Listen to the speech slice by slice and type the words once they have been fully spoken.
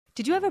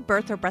Did you have a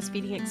birth or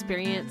breastfeeding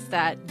experience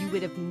that you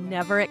would have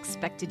never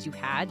expected you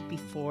had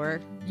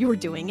before you were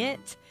doing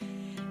it?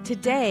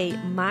 Today,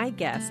 my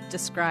guest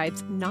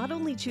describes not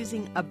only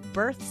choosing a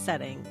birth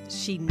setting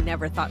she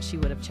never thought she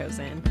would have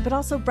chosen, but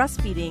also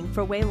breastfeeding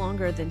for way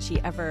longer than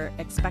she ever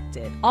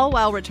expected, all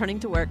while returning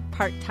to work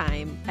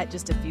part-time at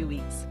just a few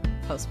weeks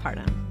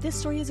postpartum. This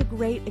story is a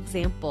great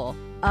example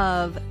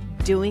of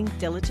doing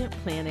diligent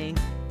planning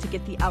to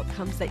get the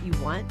outcomes that you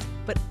want,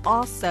 but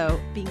also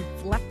being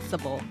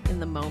flexible in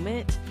the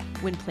moment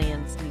when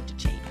plans need to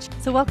change.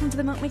 So welcome to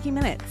the Milk Making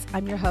Minutes.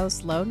 I'm your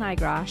host, Lo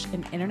Nygrosh,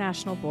 an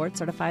international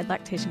board-certified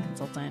lactation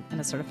consultant and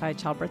a certified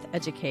childbirth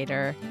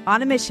educator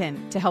on a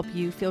mission to help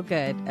you feel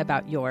good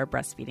about your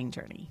breastfeeding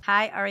journey.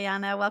 Hi,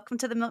 Ariana. Welcome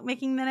to the Milk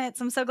Making Minutes.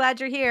 I'm so glad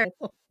you're here.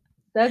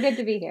 So good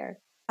to be here.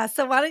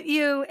 So why don't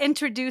you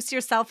introduce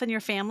yourself and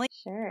your family?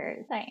 Sure.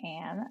 I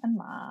am a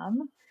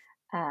mom.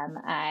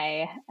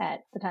 I,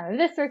 at the time of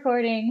this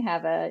recording,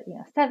 have a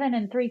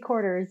 7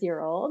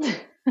 3/4-year-old.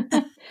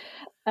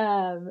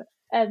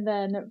 And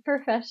then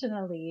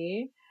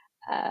professionally,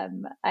 I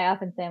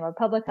often say I'm a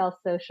public health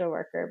social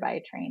worker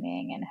by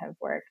training and have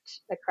worked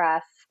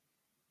across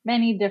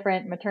many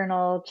different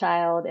maternal,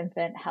 child,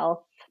 infant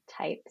health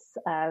types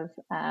of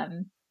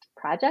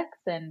projects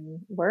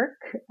and work,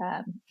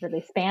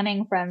 really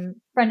spanning from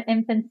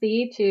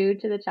infancy to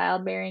the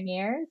childbearing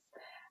years.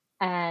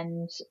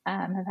 And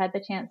have had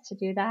the chance to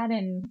do that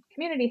in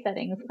community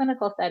settings,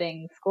 clinical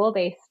settings,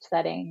 school-based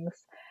settings,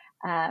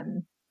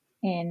 in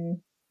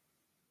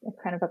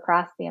kind of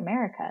across the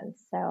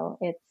Americas. So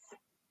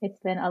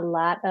it's been a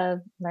lot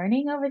of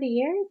learning over the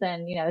years,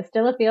 and it's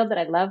still a field that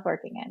I love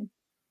working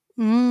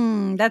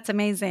in. That's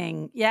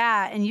amazing.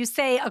 Yeah, and you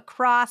say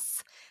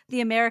across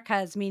the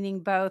Americas,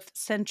 meaning both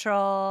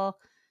Central,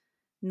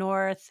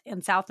 North,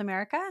 and South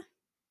America?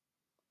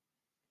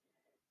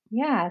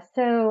 Yeah,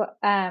 so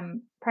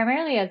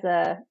primarily as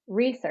a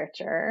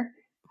researcher,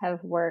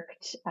 have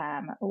worked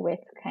with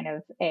kind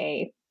of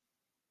a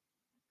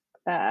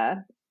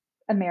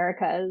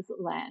America's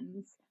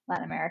lens,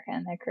 Latin America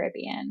and the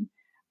Caribbean,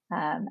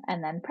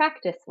 and then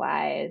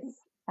practice-wise,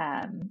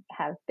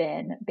 have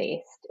been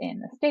based in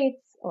the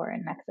States or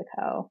in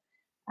Mexico,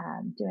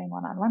 doing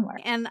one-on-one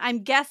work. And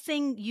I'm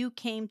guessing you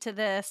came to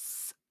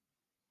this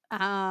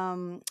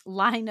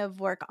line of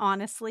work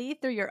honestly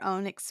through your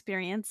own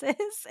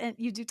experiences, and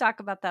you do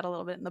talk about that a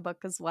little bit in the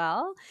book as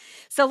well.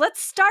 So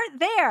let's start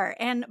there.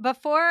 And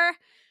before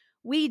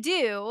we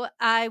do,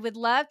 I would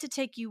love to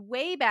take you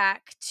way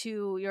back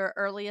to your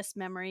earliest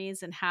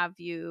memories and have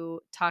you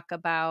talk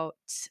about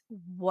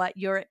what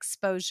your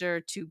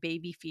exposure to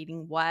baby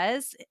feeding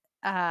was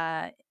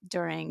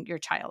during your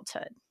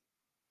childhood.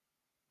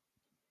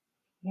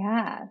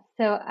 Yeah,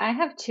 so I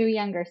have two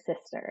younger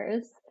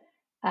sisters.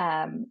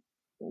 Um,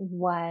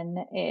 One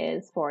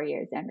is 4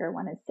 years younger,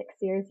 one is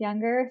 6 years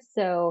younger.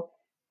 So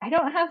I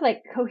don't have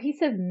like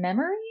cohesive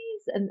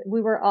memories, and we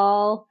were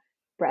all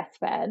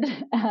breastfed.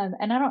 And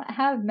I don't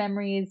have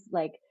memories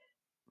like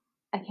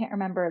I can't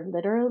remember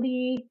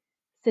literally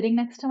sitting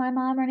next to my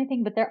mom or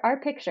anything, but there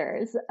are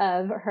pictures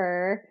of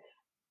her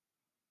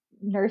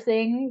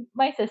nursing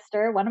my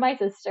sister, one of my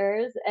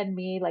sisters, and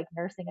me like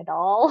nursing a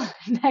doll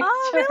next to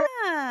her. Oh,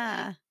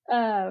 yeah.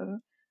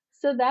 Um,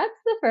 so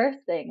that's the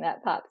first thing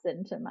that pops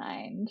into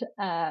mind.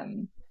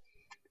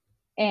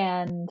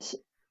 And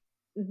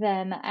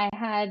then I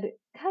had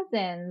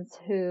cousins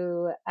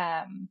who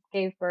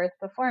gave birth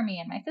before me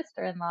and my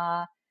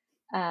sister-in-law,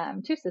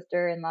 two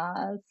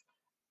sister-in-laws,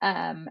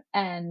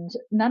 and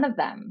none of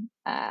them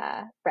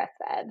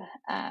breastfed.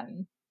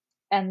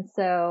 And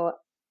so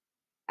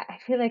I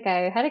feel like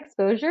I had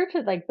exposure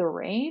to like the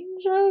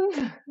range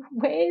of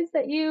ways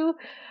that you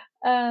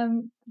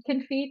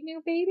can feed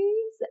new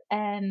babies.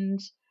 And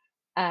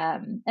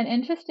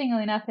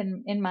interestingly enough,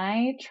 in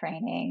my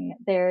training,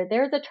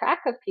 there's a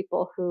track of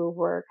people who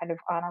were kind of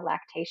on a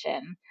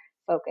lactation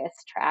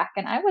focused track,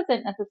 and I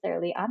wasn't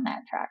necessarily on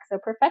that track. So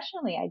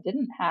professionally, I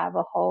didn't have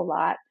a whole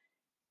lot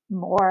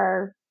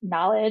more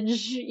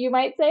knowledge, you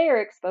might say, or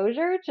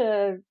exposure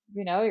to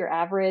your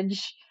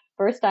average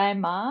first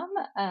time mom.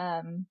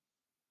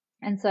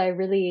 And so I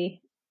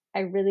really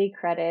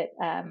credit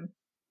kind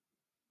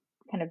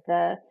of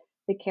the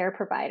care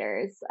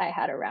providers I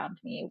had around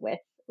me with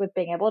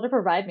being able to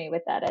provide me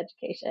with that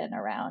education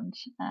around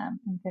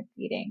infant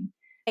feeding.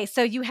 Okay,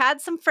 so you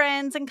had some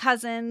friends and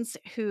cousins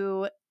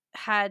who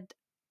had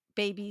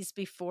babies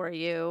before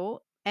you.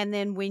 And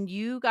then when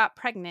you got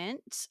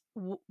pregnant,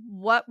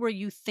 what were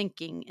you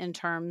thinking in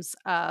terms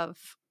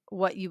of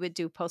what you would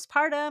do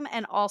postpartum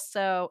and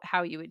also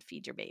how you would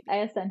feed your baby?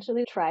 I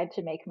essentially tried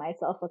to make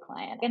myself a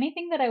client.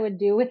 Anything that I would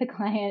do with a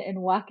client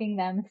and walking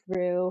them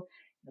through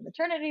the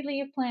maternity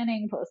leave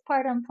planning,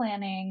 postpartum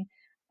planning,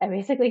 I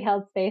basically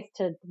held space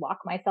to walk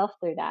myself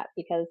through that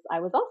because I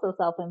was also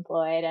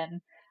self-employed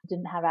and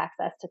didn't have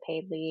access to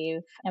paid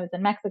leave. I was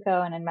in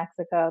Mexico, and in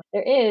Mexico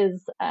there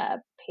is a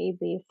paid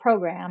leave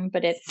program,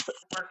 but it's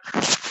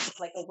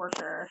like a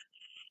worker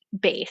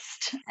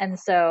based. And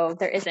so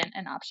there isn't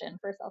an option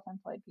for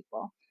self-employed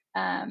people.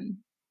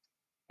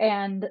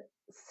 And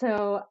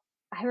so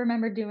I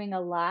remember doing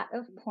a lot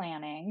of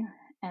planning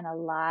and a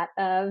lot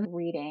of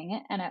reading.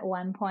 And at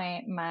one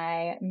point,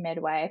 my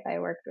midwife, I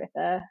worked with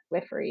a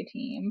midwifery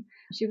team.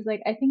 She was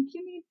like, I think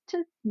you need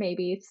to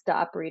maybe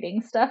stop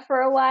reading stuff for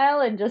a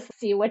while and just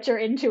see what your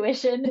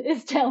intuition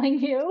is telling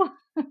you.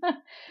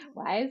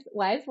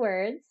 Wise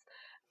words.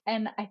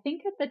 And I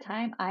think at the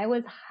time I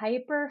was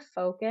hyper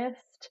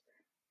focused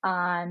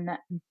on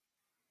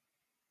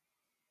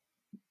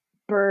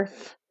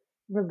birth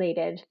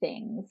related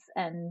things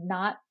and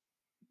not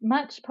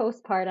much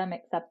postpartum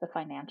except the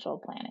financial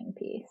planning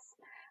piece.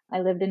 I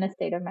lived in a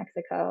state of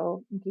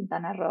Mexico,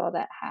 Quintana Roo,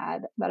 that had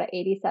about an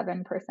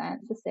 87%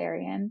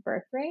 cesarean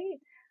birth rate,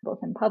 both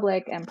in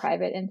public and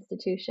private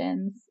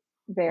institutions,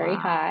 very Wow.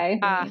 high.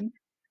 I mean,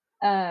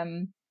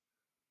 um,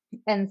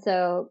 and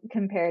so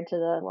compared to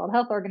the World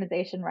Health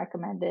Organization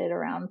recommended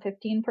around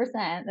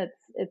 15%,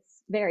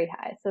 it's very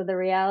high. So the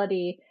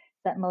reality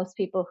that most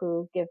people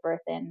who give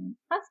birth in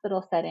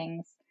hospital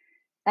settings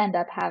end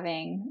up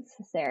having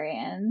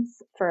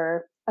cesareans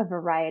for a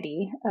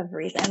variety of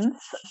reasons.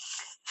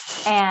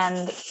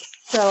 And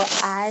so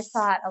I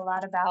thought a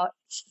lot about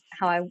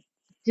how I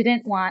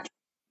didn't want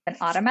an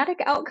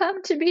automatic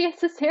outcome to be a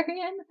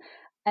cesarean.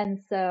 And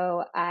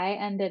so I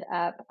ended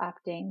up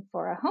opting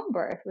for a home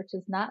birth, which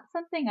is not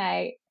something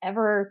I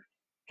ever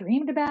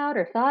dreamed about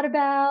or thought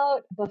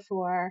about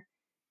before,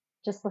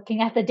 just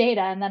looking at the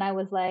data. And then I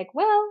was like,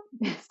 well,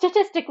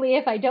 statistically,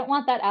 if I don't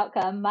want that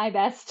outcome, my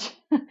best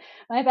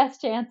my best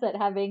chance at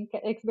having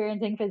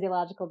experiencing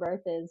physiological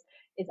birth is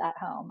at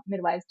home.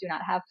 Midwives do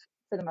not have,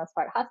 for the most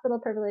part, hospital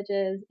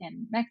privileges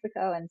in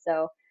Mexico, and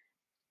so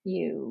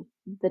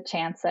the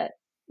chance at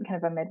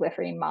kind of a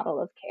midwifery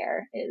model of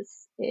care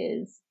is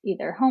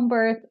either home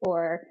birth,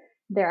 or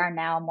there are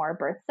now more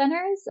birth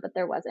centers, but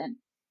there wasn't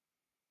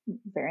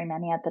very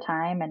many at the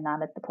time and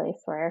not at the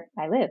place where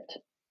I lived.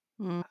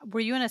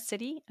 Were you in a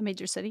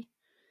major city?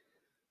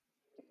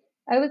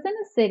 I was in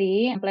a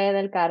city, Playa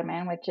del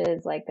Carmen, which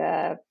is like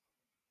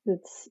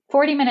it's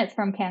 40 minutes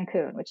from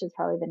Cancun, which is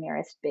probably the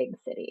nearest big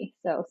city.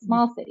 So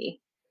small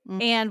city.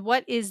 And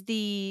what is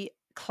the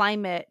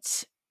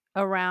climate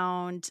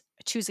around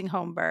choosing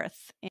home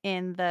birth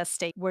in the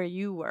state where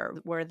you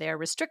were? Were there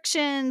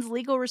restrictions,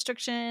 legal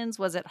restrictions?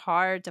 Was it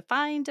hard to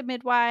find a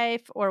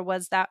midwife, or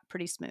was that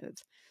pretty smooth?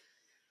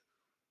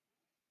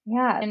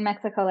 Yeah, in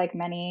Mexico, like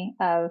many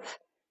of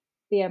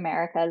the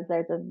Americas,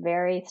 there's a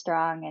very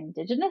strong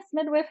indigenous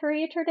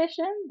midwifery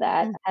tradition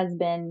that has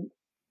been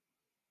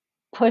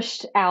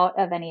pushed out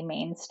of any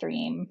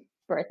mainstream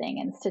birthing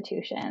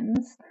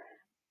institutions.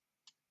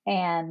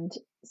 And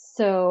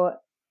so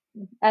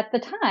at the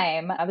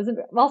time, I was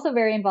also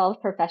very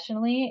involved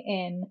professionally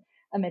in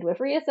a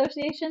midwifery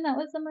association that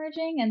was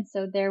emerging. And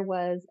so there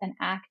was an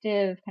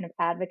active kind of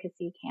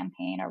advocacy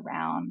campaign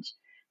around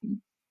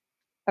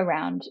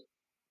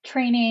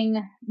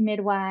training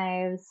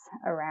midwives,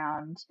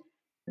 around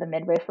the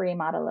midwifery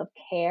model of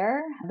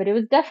care. But it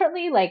was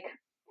definitely like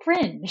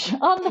fringe,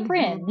 on the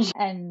fringe.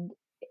 And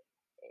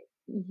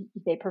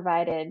they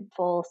provided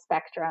full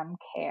spectrum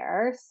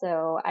care.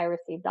 So I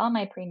received all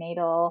my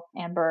prenatal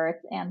and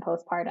birth and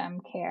postpartum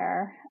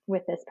care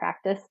with this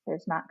practice.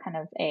 There's not kind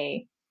of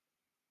a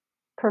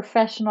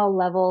professional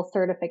level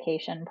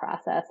certification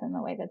process in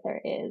the way that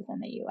there is in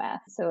the US.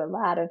 So a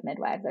lot of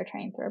midwives are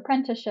trained through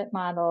apprenticeship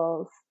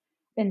models.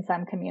 In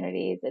some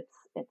communities,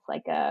 it's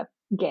like a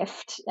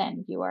gift,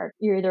 and you're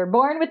either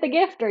born with the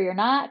gift or you're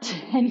not,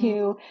 and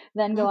you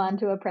then go on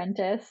to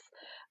apprentice.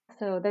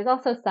 So there's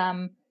also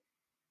some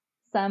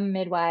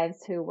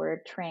midwives who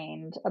were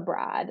trained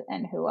abroad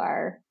and who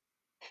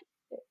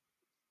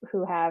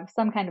have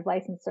some kind of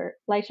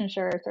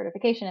licensure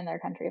certification in their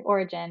country of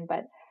origin,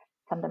 but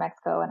come to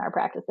Mexico and are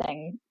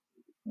practicing,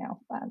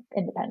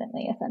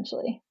 independently,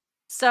 essentially.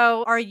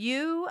 So, are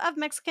you of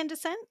Mexican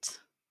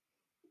descent?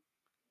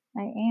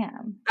 I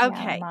am. Yeah,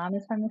 my Okay. mom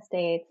is from the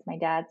States. My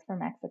dad's from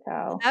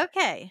Mexico.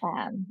 Okay.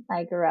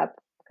 I grew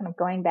up kind of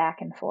going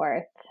back and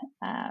forth.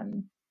 I've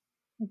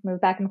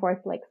moved back and forth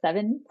like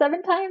seven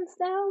times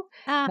now,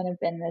 Uh, and I've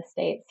been in the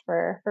States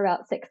for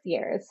about 6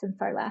 years since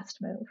our last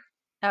move.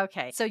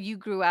 okay. So you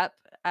grew up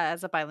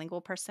as a bilingual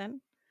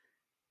person?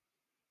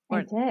 I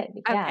Or did,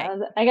 okay. yeah.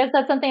 I guess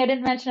that's something I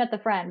didn't mention at the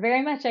front.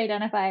 Very much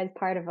identify as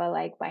part of a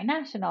like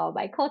binational,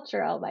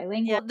 bicultural, Yeah,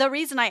 bilingual. the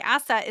reason I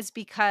ask that is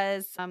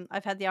because,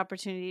 I've had the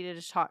opportunity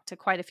to talk to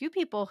quite a few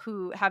people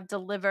who have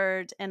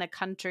delivered in a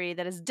country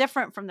that is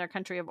different from their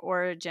country of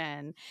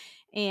origin,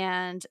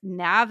 and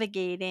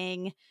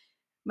navigating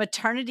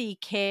maternity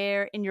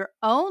care in your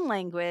own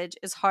language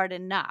is hard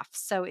enough.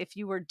 So if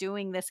you were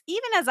doing this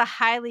even as a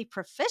highly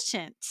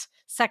proficient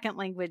second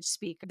language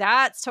speaker,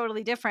 that's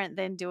totally different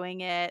than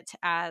doing it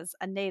as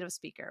a native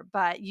speaker.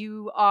 But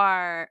you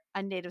are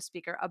a native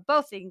speaker of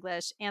both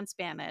English and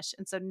Spanish.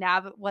 And so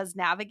was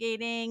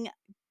navigating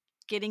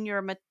getting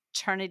your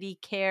maternity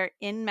care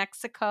in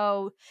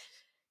Mexico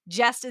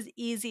just as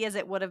easy as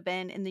it would have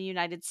been in the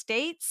United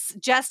States,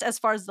 just as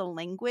far as the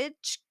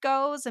language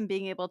goes and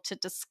being able to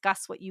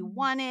discuss what you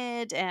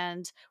wanted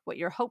and what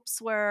your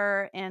hopes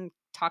were and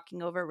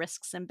talking over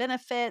risks and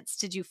benefits?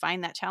 Did you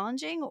find that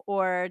challenging,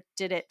 or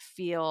did it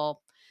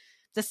feel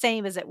the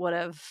same as it would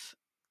have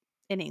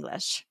in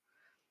English?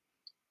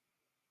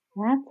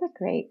 That's a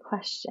great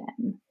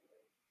question.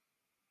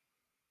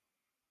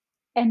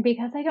 And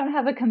because I don't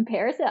have a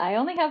comparison, I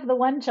only have the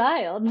one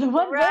child, the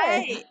one birth.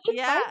 Right.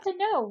 It's hard Yeah. to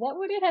know what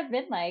would it have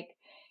been like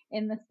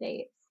in the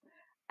States.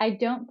 I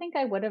don't think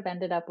I would have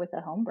ended up with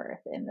a home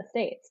birth in the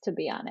States, to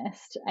be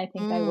honest. I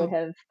think I would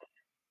Mm. have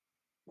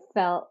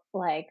felt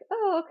like,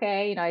 oh,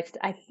 okay,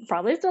 I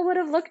probably still would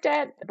have looked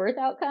at birth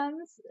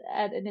outcomes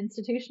at an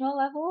institutional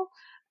level,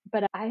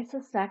 but I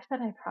suspect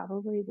that I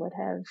probably would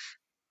have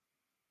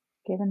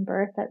given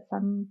birth at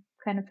some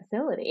kind of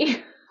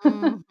facility.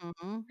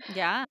 Mhm.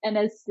 Yeah. And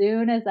as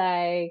soon as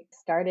I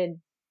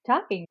started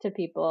talking to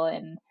people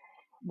in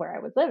where I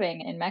was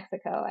living in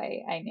Mexico,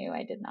 I knew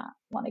I did not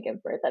want to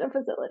give birth at a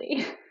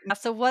facility.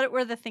 So what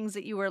were the things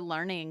that you were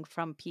learning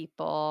from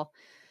people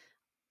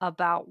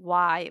about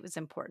why it was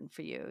important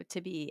for you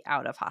to be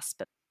out of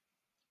hospital?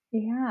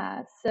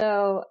 Yeah.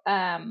 So,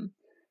 and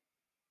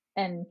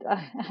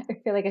I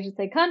feel like I should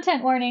say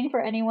content warning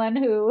for anyone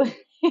who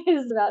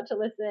is about to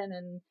listen.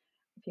 And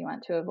if you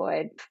want to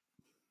avoid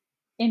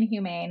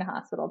inhumane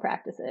hospital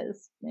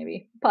practices,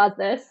 maybe pause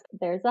this.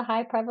 There's a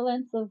high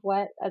prevalence of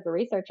what, as a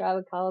researcher, I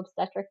would call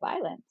obstetric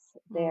violence.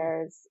 Mm.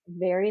 There's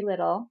very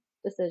little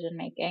decision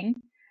making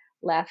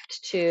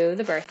left to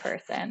the birth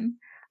person.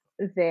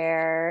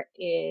 There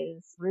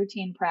is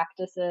routine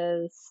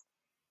practices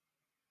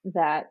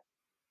that,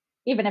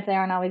 even if they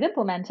aren't always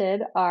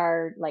implemented,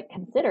 are like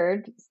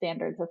considered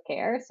standards of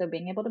care. So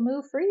being able to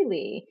move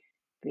freely,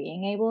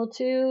 being able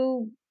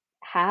to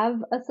have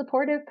a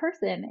supportive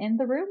person in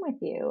the room with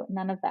you,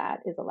 none of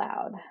that is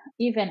allowed,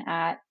 even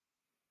at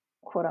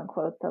quote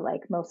unquote the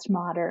like most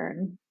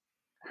modern,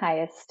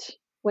 highest,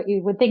 what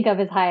you would think of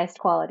as highest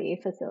quality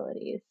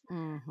facilities,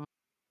 Mhm.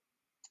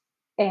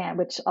 and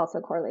which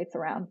also correlates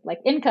around like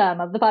income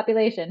of the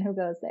population who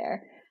goes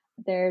there.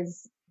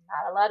 There's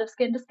not a lot of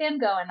skin to skin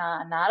going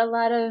on, not a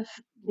lot of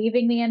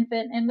leaving the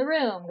infant in the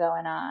room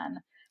going on,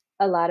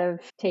 a lot of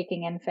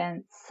taking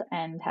infants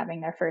and having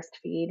their first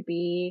feed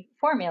be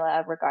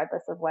formula,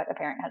 regardless of what a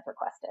parent has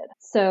requested.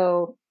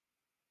 So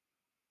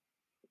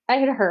I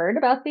had heard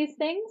about these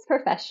things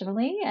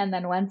professionally, and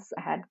then once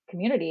I had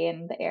community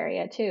in the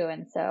area too.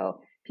 And so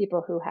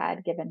people who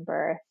had given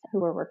birth, who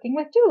were working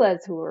with doulas,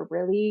 who were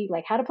really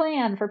like had a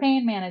plan for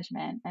pain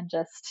management, and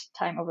just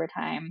time over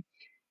time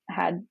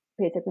had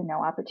basically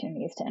no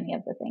opportunities to any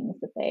of the things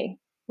that they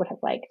would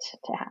have liked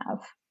to have.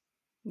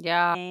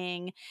 Yeah.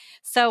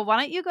 So why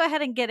don't you go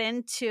ahead and get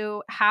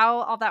into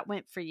how all that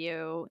went for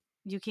you?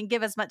 You can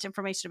give as much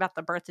information about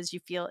the birth as you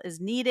feel is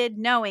needed,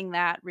 knowing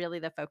that really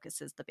the focus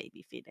is the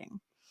baby feeding.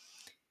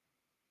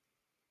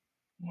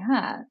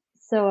 Yeah.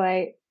 So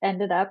I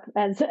ended up,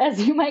 as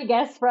you might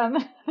guess from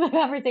the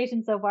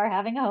conversation so far,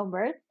 having a home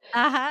birth.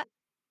 Uh-huh.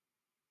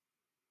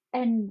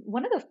 And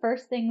one of the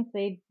first things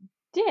they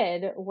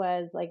did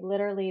was like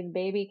literally the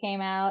baby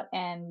came out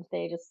and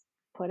they just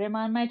put him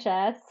on my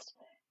chest.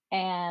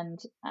 And,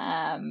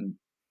 in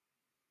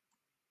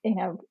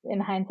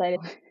hindsight,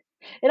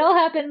 it all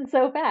happened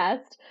so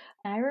fast.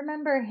 I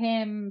remember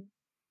him,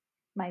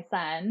 my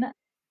son,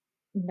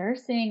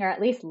 nursing or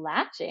at least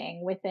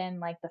latching within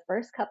like the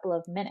first couple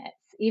of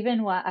minutes,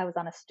 even while I was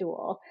on a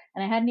stool.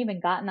 And I hadn't even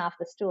gotten off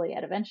the stool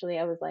yet. Eventually,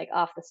 I was like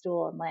off the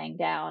stool and laying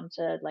down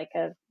to like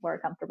a more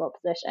comfortable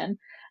position.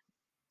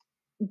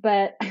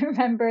 But I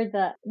remember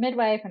the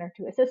midwife and her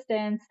two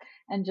assistants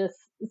and just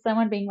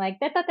someone being like,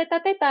 "Teta, teta,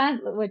 teta,"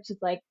 which is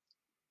like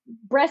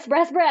breast,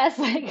 breast, breast,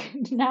 like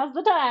now's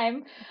the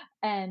time.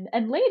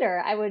 And later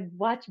I would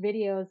watch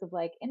videos of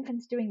like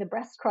infants doing the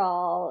breast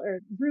crawl or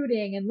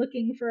rooting and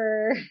looking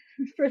for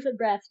for the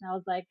breast. And I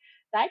was like,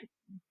 that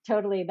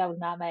that was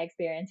not my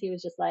experience. He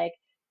was just like,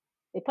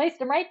 they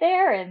placed him right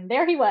there and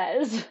there he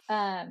was.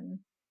 And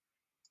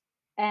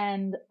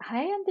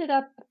I ended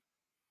up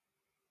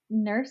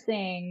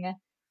nursing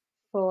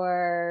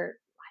for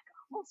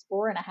almost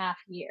 4.5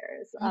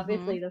 years. Mhm.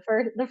 Obviously,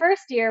 the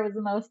first year was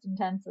the most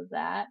intense of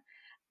that,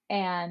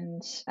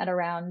 and at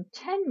around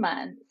 10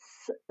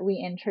 months, we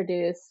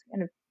introduced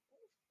kind of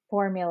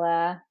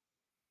formula.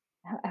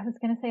 I was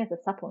going to say as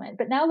a supplement,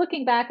 but now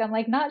looking back, I'm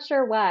like not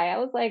sure why. I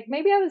was like,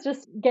 maybe I was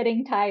just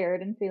getting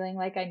tired and feeling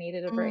like I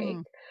needed a break,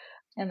 Mm.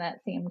 and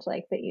that seemed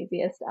like the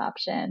easiest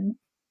option.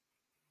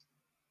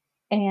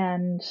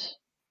 And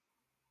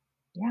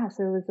yeah,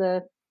 so it was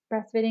a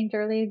breastfeeding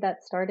journey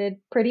that started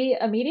pretty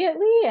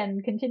immediately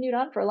and continued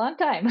on for a long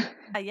time.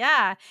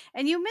 Yeah.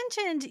 And you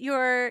mentioned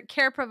your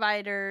care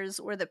providers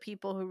were the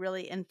people who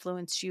really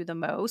influenced you the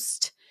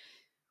most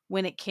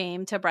when it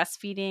came to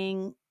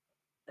breastfeeding.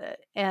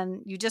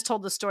 And you just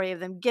told the story of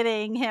them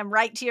getting him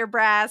right to your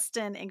breast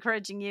and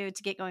encouraging you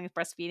to get going with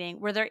breastfeeding.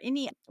 Were there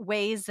any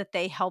ways that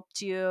they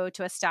helped you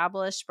to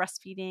establish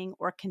breastfeeding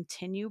or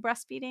continue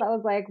breastfeeding? I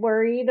was like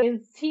worried,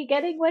 is he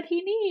getting what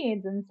he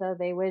needs? And so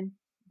they would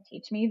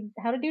teach me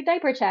how to do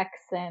diaper checks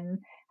and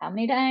how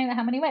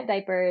many wet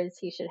diapers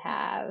he should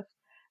have.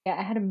 Yeah,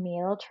 I had a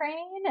meal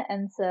train,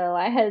 and so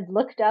I had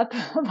looked up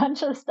a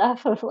bunch of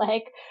stuff of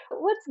like,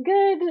 what's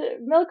good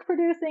milk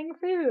producing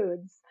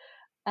foods.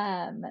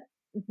 Um,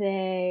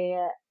 they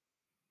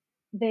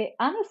they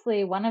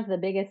honestly, one of the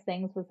biggest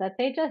things was that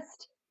they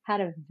just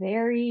had a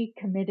very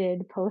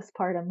committed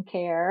postpartum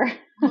care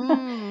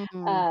Mm.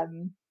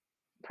 um,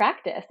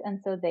 practice,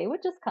 and so they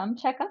would just come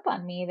check up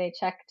on me. They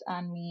checked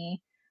on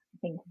me, I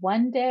think,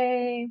 1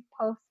 day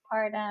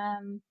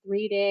postpartum,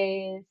 3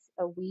 days,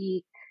 a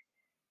week,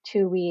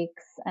 2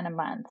 weeks, and a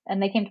month,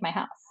 and they came to my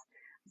house.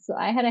 So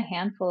I had a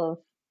handful of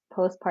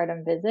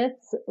postpartum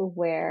visits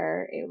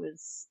where it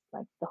was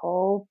like the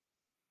whole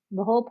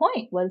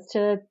point was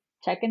to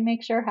check and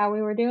make sure how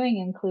we were doing,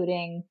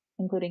 including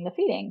the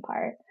feeding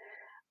part.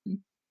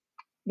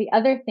 The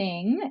other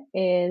thing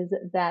is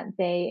that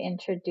they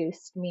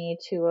introduced me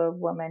to a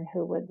woman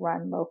who would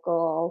run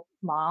local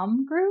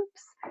mom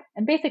groups.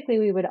 And basically,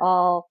 we would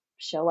all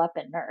show up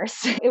and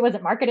nurse. It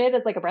wasn't marketed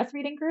as like a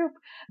breastfeeding group,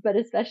 but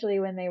especially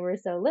when they were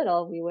so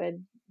little,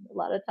 a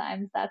lot of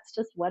times, that's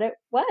just what it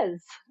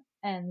was.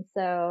 And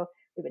so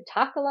we would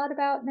talk a lot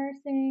about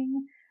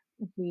nursing.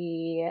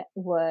 We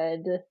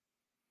would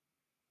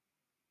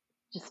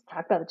just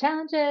talk about the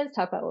challenges,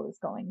 talk about what was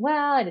going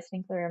well. I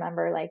distinctly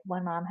remember like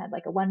one mom had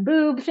like a one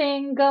boob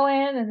thing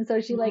going, and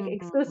so she like Mm.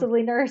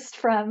 exclusively nursed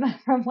from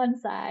from one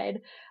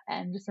side.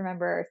 And just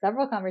remember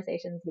several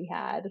conversations we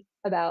had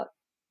about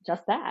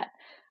just that.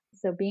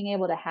 So being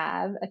able to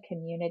have a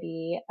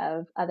community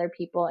of other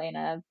people in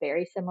a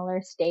very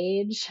similar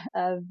stage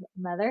of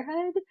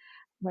motherhood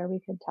where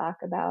we could talk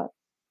about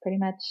pretty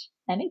much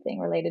anything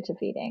related to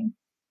feeding.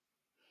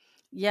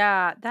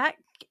 Yeah, that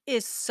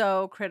is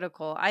so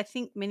critical. I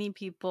think many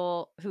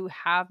people who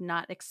have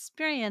not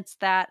experienced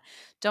that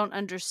don't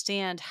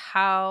understand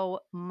how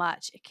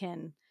much it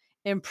can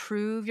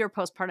improve your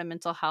postpartum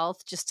mental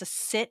health just to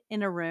sit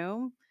in a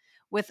room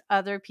with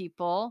other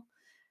people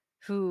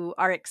who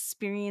are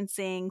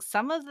experiencing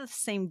some of the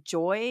same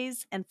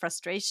joys and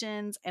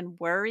frustrations and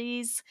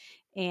worries,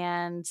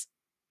 and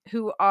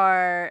who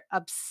are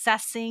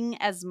obsessing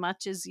as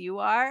much as you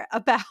are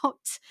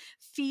about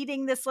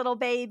feeding this little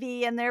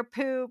baby and their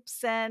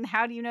poops and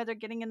how do you know they're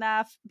getting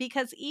enough,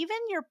 because even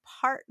your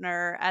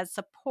partner, as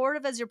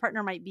supportive as your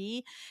partner might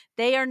be,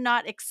 they are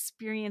not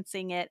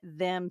experiencing it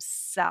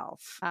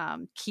themselves.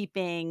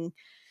 Keeping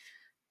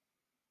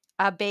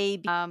a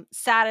baby,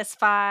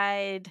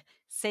 satisfied,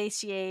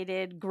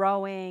 satiated,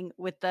 growing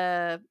with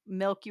the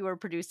milk you are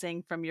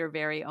producing from your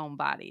very own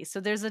body. So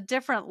there's a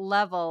different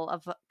level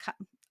of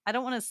I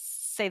don't want to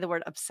say the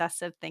word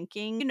obsessive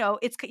thinking.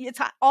 It's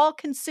all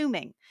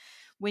consuming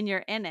when you're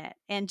in it.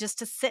 And just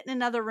to sit in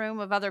another room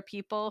of other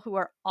people who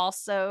are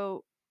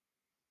also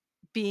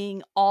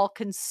being all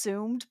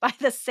consumed by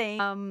the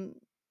same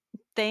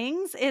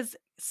things is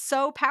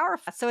so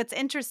powerful. So it's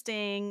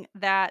interesting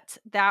that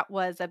that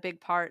was a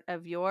big part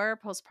of your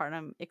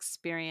postpartum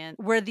experience.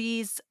 Were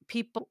these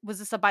people, was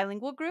this a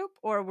bilingual group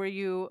or were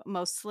you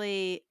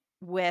mostly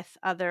with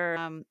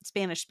other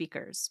Spanish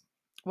speakers?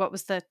 What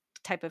was the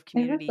type of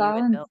It was community you all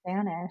had in built?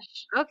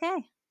 Spanish.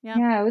 Okay. Yeah.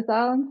 Yeah, it was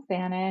all in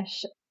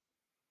Spanish.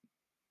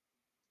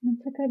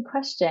 That's a good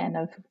question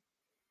of,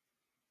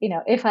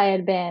 if I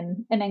had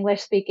been an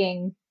English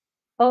speaking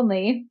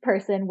only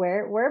person,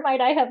 where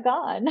might I have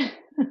gone?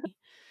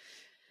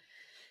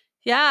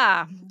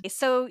 Yeah.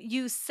 So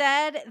you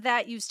said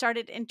that you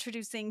started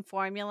introducing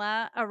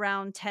formula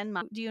around 10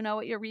 months. Do you know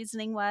what your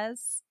reasoning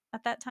was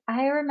at that time?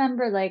 I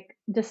remember like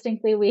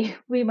distinctly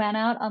we went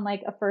out on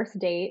like a first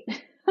date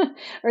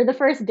or the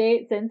first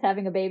date since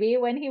having a baby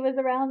when he was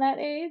around that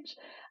age,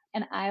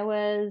 and I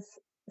was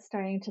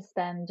starting to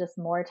spend just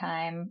more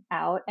time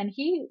out, and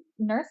he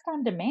nursed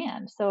on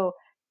demand. So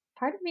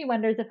part of me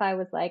wonders if I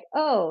was like,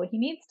 "Oh, he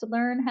needs to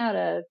learn how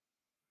to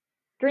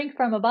drink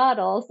from a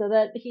bottle so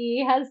that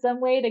he has some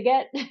way to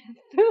get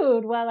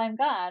food while I'm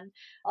gone."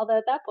 Although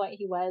at that point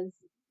he was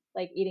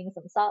like eating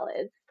some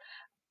solids.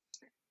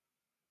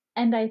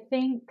 And I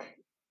think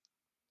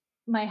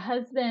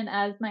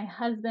as my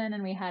husband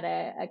and we had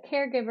a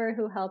caregiver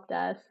who helped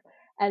us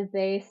as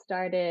they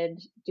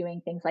started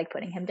doing things like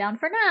putting him down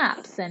for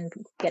naps and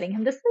getting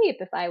him to sleep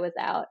if I was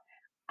out.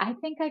 I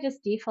think I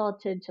just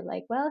defaulted to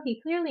like, well, he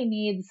clearly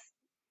needs,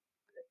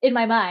 in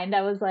my mind,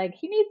 I was like,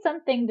 he needs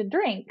something to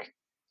drink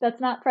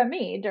that's not from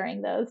me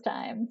during those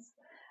times.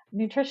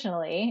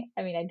 Nutritionally,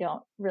 I mean, I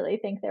don't really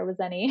think there was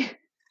any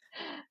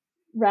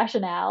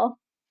rationale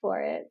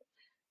for it.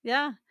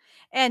 Yeah.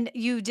 And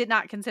you did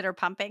not consider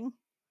pumping?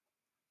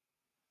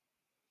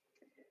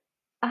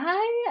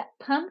 I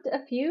pumped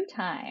a few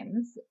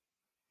times,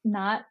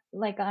 not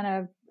like on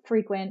a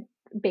frequent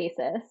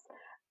basis,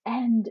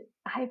 and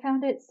I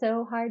found it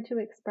so hard to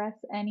express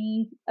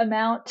any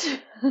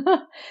amount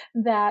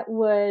that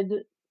would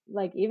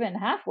like even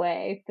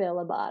halfway fill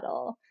a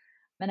bottle.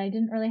 And I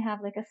didn't really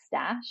have like a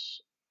stash,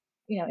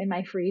 in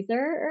my freezer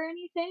or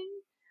anything.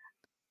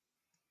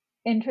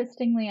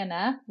 Interestingly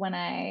enough, when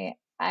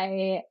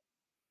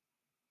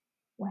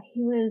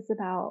he was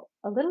about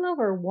a little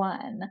over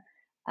 1,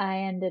 I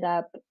ended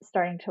up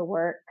starting to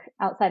work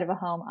outside of a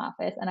home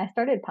office and I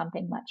started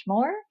pumping much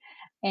more.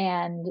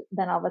 And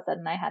then all of a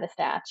sudden I had a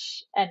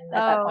statch. And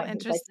at that Oh, point he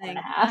was like 10 and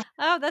a interesting. half.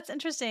 Oh, that's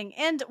interesting.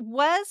 And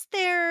was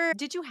there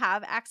did you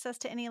have access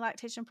to any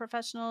lactation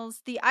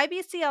professionals? The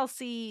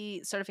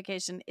IBCLC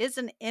certification is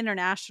an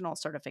international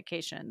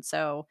certification.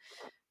 So,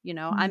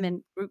 I'm Mm.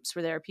 in groups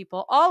where there are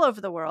people all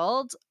over the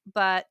world,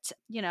 but,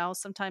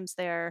 sometimes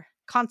they're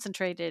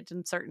concentrated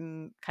in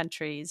certain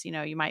countries.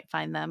 You might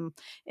find them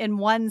in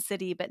one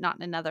city, but not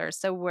in another.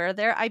 So, were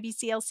there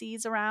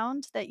IBCLCs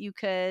around that you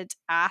could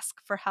ask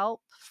for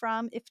help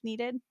from if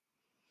needed?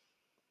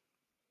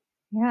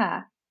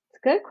 Yeah. It's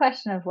a good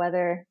question of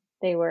whether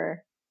they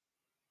were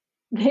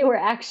they were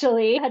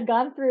actually had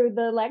gone through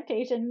the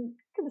lactation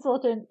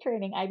consultant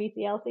training,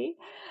 IBCLC.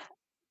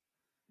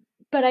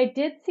 But I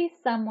did see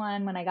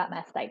someone when I got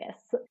mastitis,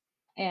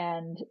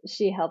 and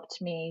she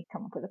helped me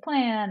come up with a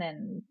plan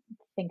and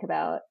think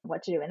about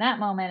what to do in that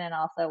moment and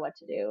also what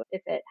to do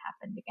if it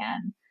happened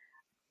again.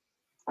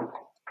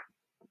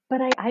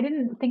 But I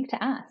didn't think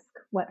to ask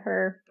what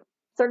her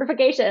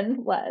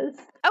certification was.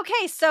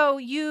 Okay, so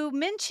you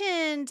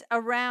mentioned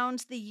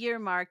around the year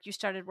mark you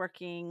started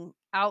working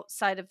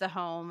outside of the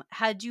home.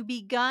 Had you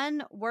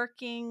begun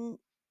working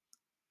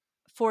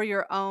for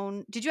your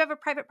own? Did you have a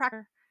private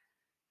practice?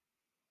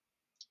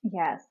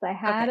 Yes, I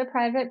Okay. had a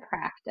private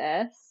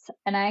practice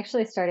and I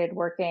actually started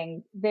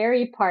working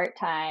very part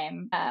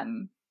time,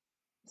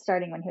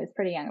 starting when he was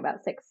pretty young,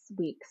 about 6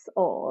 weeks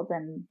old,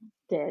 and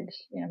did,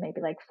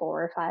 maybe like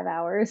 4 or 5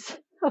 hours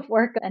of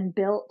work and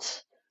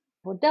built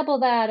well, double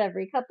that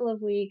every couple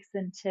of weeks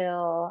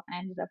until I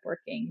ended up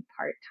working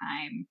part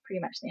time pretty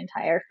much the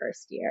entire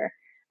first year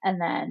and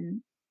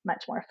then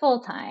much more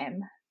full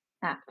time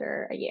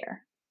after a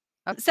year.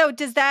 So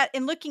does that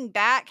in looking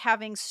back,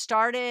 having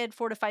started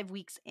 4 to 5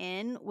 weeks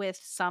in with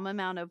some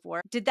amount of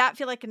work, did that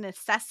feel like a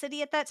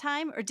necessity at that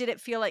time, or did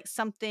it feel like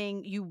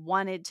something you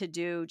wanted to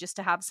do just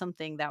to have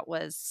something that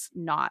was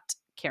not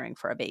caring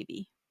for a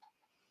baby?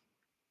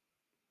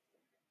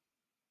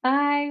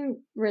 I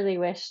really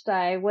wished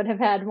I would have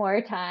had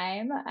more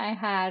time. I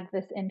had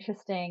this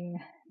interesting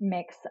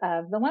mix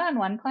of the one on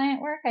one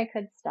client work I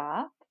could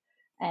stop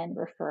and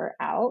refer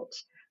out.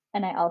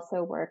 And I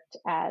also worked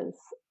as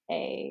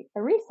a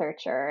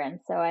researcher. And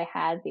so I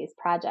had these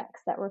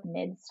projects that were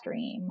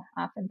midstream,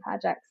 often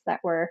projects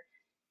that were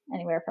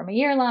anywhere from a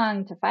year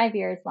long to 5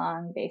 years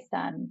long based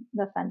on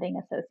the funding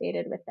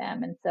associated with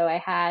them. And so I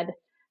had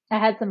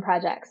some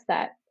projects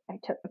that I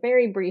took a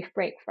very brief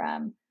break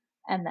from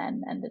and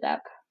then ended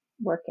up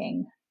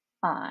working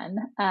on.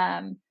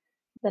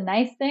 The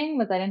nice thing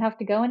was I didn't have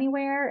to go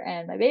anywhere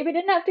and my baby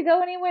didn't have to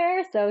go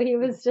anywhere. So he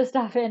was just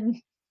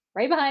often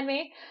right behind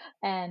me.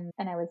 And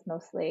I was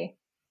mostly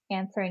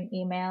answering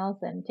emails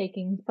and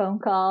taking phone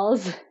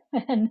calls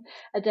and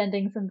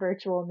attending some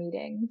virtual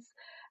meetings.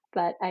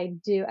 But I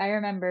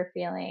remember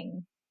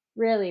feeling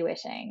really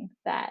wishing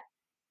that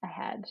I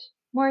had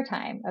more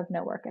time of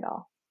no work at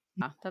all.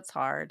 Yeah, that's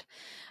hard.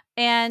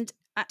 And,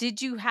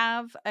 did you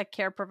have a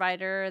care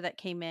provider that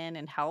came in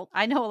and helped?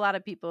 I know a lot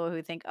of people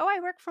who think, "Oh, I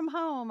work from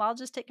home. I'll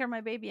just take care of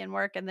my baby and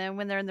work." And then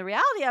when they're in the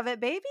reality of it,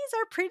 babies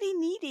are pretty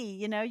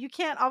needy. You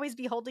can't always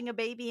be holding a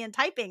baby and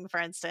typing, for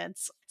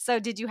instance. So,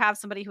 did you have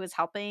somebody who was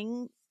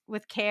helping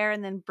with care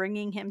and then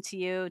bringing him to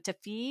you to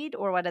feed,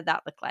 or what did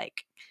that look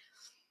like?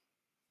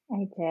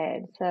 I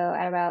did. So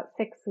at about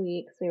 6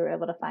 weeks, we were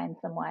able to find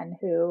someone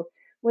who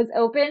was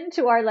open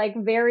to our like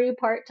very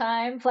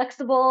part-time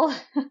flexible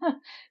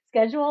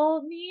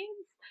schedule needs.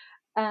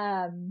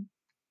 Um,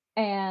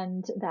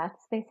 And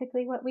that's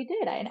basically what we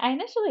did. I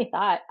initially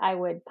thought I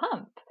would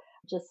pump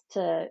just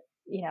to,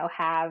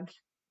 have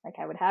like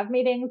I would have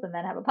meetings and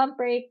then have a pump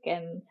break.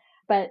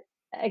 But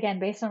again,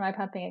 based on my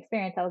pumping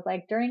experience, I was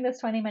like, during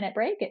this 20-minute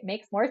break, it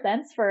makes more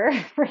sense for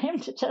for him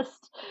to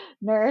just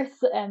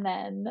nurse and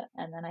then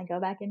I go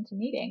back into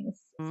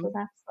meetings. Mm. So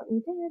that's what we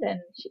did.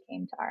 And she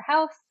came to our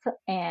house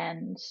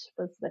and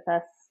was with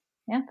us,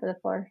 yeah, for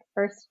the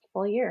first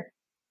full year.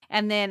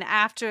 And then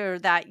after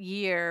that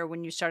year,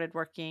 when you started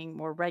working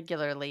more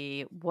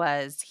regularly,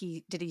 was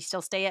he did he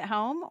still stay at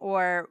home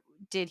or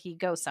did he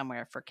go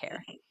somewhere for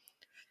care?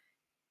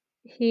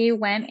 He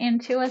went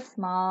into a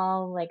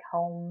small, like,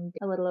 home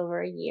a little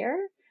over a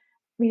year.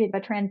 We did a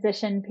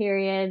transition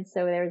period,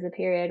 so there was a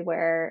period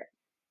where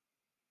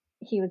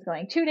he was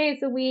going 2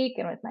 days a week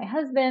and with my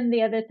husband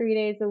the other 3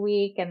 days a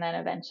week, and then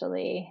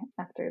eventually,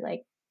 after,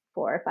 like,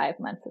 4 or 5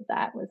 months of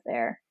that, was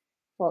there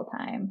full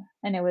time,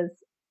 and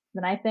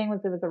the nice thing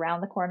was it was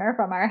around the corner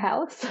from our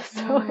house,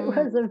 so it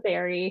was Mm. a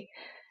very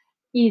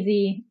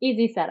easy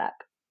setup.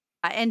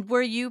 And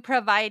were you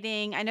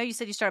providing I know you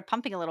said you started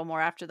pumping a little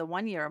more after the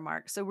 1 year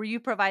mark. So were you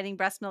providing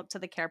breast milk to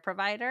the care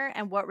provider?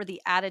 And what were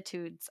the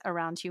attitudes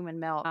around human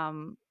milk,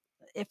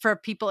 for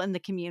people in the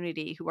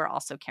community who were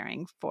also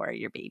caring for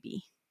your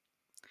baby?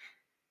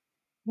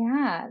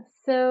 Yeah,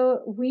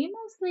 so we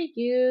mostly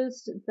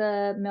used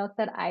the milk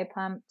that I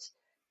pumped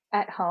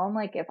at home,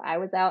 like if I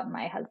was out and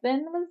my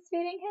husband was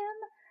feeding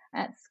him.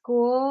 At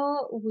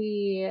school,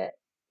 we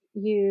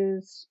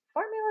used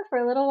formula for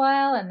a little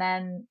while, and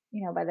then,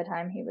 by the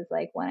time he was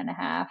like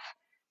 1.5,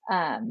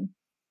 um,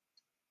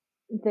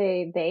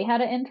 they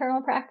had an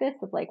internal practice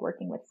of like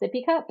working with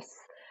sippy cups,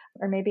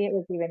 or maybe it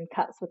was even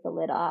cups with the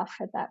lid off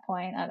at that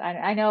point.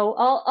 I know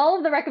all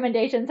of the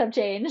recommendations have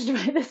changed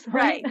by this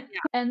point. Right.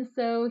 And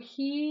so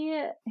he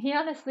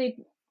honestly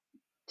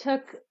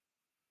took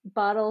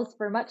bottles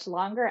for much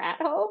longer at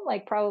home,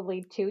 like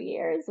probably 2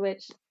 years,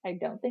 which I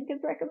don't think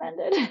is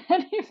recommended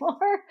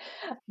anymore,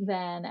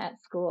 than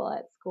at school.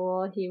 At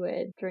school, he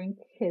would drink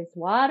his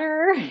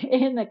water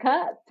in the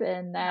cup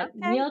and at Okay.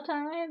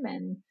 mealtime,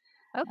 and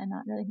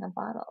not really have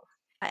bottles.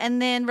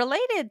 And then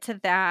related to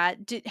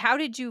that, how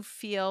did you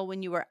feel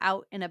when you were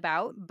out and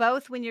about,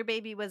 both when your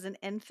baby was an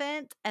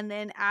infant and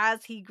then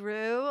as he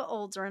grew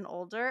older and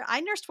older? I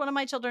nursed one of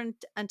my children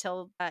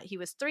until he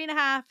was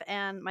 3.5,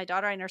 and my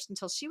daughter I nursed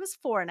until she was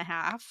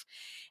 4.5.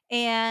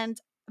 And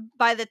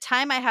by the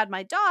time I had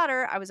my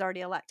daughter, I was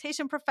already a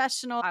lactation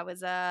professional. I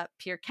was a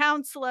peer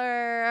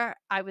counselor.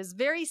 I was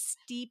very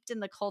steeped in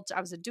the culture. I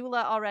was a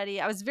doula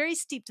already. I was very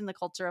steeped in the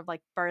culture of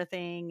like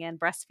birthing and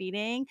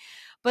breastfeeding.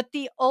 But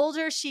the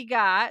older she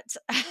got,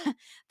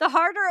 the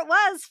harder it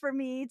was for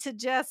me to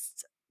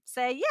just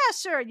say, yeah,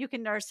 sure, you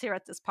can nurse here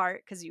at this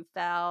part because you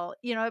fell.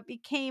 It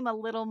became a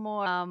little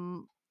more,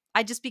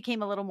 I just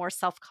became a little more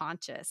self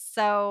conscious.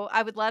 So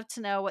I would love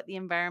to know what the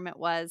environment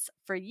was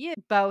for you,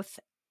 both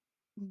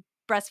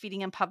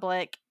breastfeeding in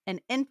public, an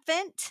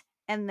infant,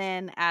 and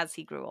then as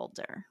he grew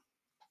older.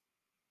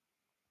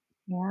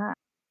 Yeah.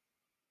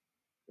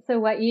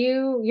 So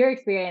your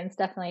experience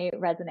definitely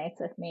resonates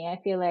with me.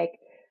 I feel like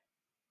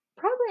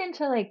probably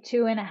until like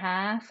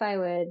 2.5, I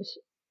would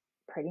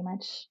pretty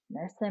much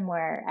nurse him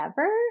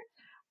wherever.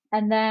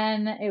 And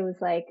then it was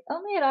like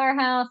only at our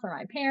house or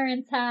my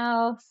parents'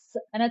 house.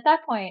 And at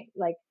that point,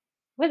 like,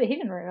 he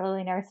didn't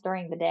really nurse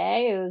during the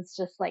day. It was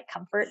just like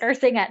comfort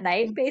nursing at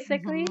night,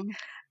 basically, Mhm.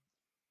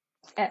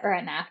 or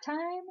at nap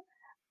time.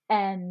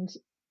 And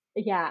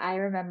yeah, I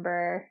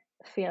remember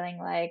feeling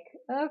like,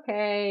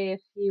 okay,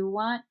 if you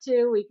want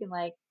to, we can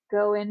like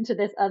go into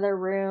this other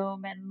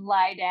room and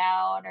lie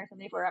down or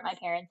something. If we're at my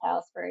parents'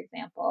 house, for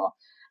example.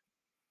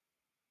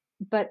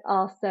 But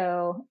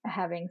also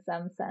having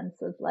some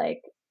sense of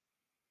like,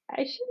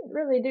 I shouldn't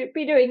really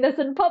be doing this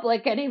in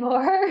public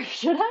anymore,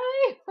 should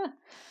I?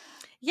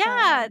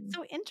 Yeah, it's um,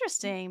 so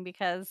interesting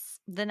because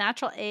the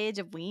natural age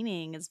of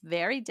weaning is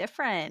very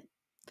different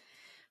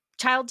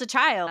child to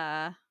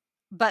child.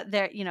 But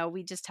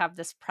we just have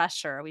this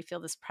pressure. We feel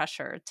this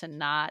pressure to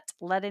not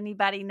let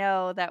anybody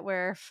know that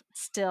we're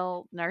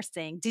still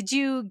nursing. Did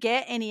you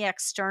get any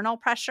external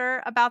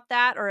pressure about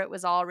that, or it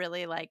was all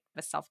really like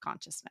the self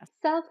consciousness?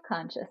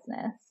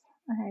 self-consciousness.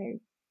 I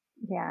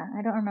Yeah,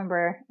 I don't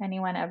remember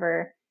anyone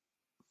ever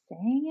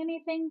saying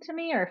anything to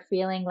me or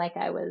feeling like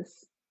I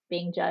was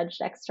being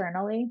judged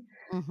externally.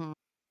 Hmm.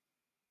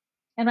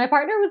 And my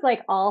partner was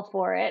like all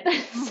for it.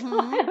 So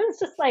Hmm. it was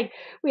just like,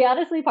 we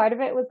honestly, part of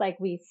it was like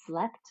we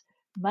slept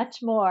much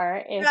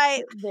more if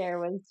Right. there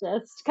was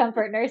just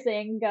comfort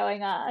nursing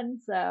going on.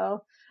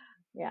 So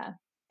yeah,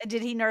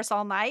 Did he nurse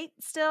all night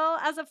still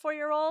as a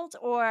 4-year-old,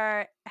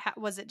 or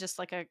was it just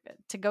like a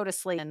to go to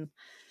sleep? And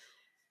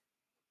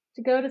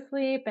to go to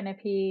sleep. And if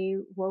he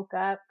woke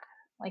up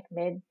like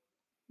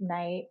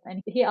midnight,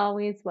 and he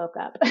always woke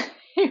up.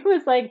 He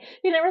was like,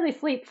 he didn't really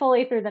sleep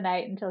fully through the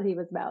night until he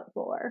was about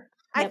 4.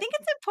 I Yep. think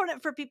it's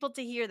important for people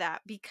to hear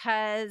that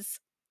because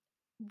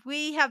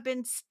we have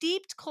been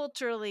steeped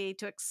culturally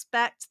to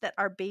expect that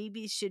our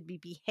babies should be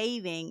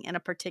behaving in a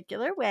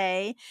particular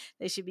way.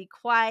 They should be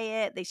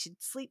quiet. They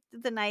should sleep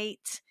through the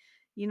night,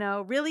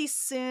 really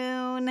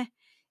soon.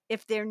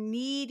 If they're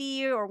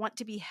needy or want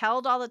to be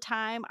held all the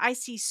time, I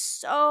see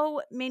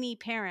so many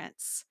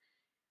parents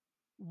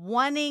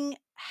wanting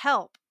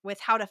help with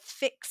how to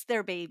fix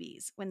their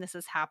babies when this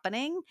is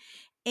happening.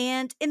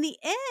 And in the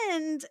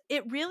end,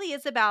 it really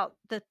is about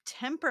the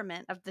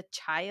temperament of the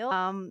child.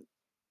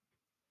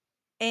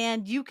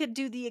 And you could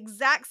do the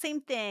exact same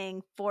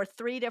thing for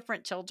 3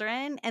 different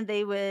children, and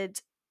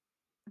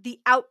the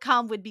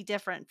outcome would be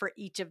different for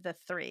each of the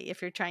 3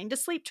 if you're trying to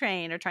sleep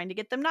train or trying to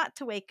get them not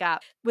to wake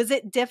up. Was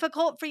it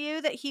difficult for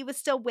you that he was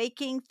still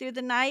waking through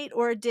the night,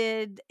 or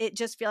did it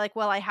just feel like,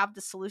 "Well, I have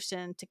the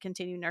solution to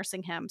continue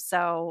nursing him,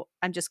 so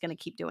I'm just gonna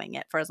keep doing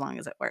it for as long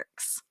as it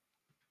works?"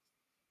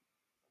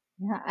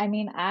 Yeah, I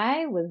mean,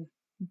 I was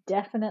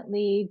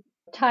definitely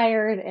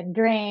tired and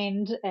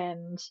drained.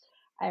 And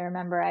I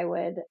remember I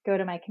would go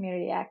to my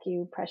community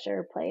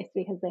acupressure place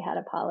because they had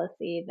a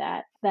policy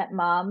that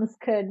moms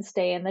could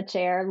stay in the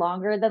chair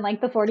longer than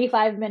like the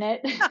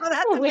 45-minute Oh,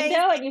 that's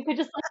window, amazing. and you could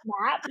just like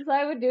nap. So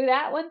I would do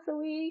that once a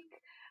week.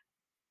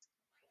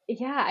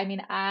 Yeah, I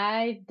mean,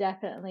 I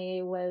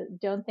definitely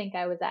don't think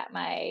I was at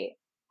my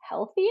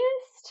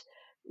healthiest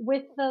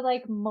with the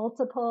like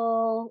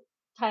multiple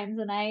times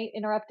a night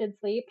interrupted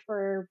sleep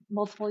for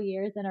multiple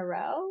years in a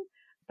row.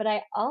 But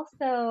I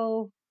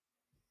also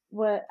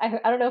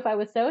I don't know if I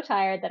was so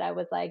tired that I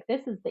was like,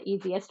 this is the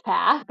easiest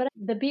path. But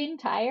the being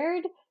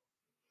tired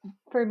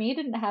for me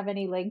didn't have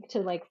any link to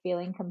like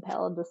feeling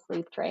compelled to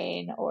sleep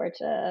train or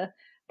to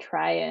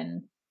try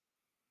and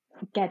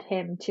get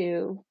him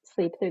to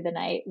sleep through the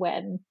night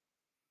when,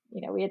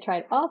 we had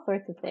tried all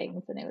sorts of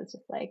things and it was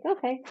just like,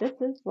 okay, this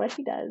is what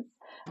he does.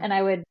 And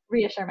I would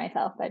reassure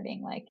myself by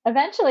being like,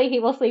 eventually he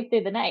will sleep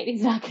through the night.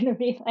 He's not going to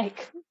be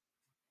like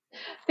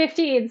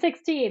 15,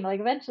 16. Like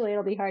eventually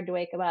it'll be hard to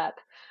wake him up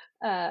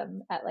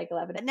at like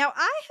 11. Now,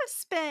 I have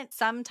spent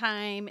some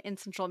time in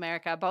Central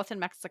America, both in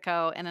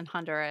Mexico and in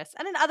Honduras,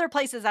 and in other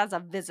places as a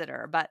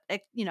visitor, but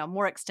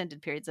more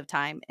extended periods of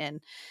time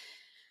in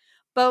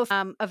both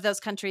of those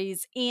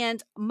countries.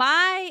 And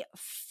my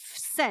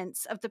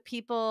sense of the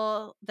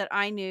people that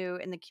I knew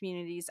in the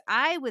communities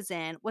I was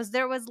in was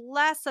there was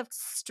less of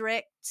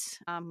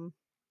strict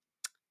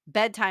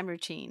bedtime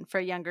routine for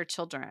younger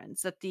children.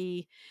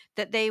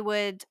 That they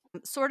would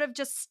sort of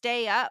just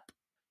stay up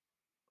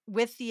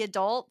with the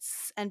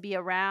adults and be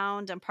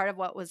around and part of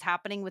what was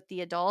happening with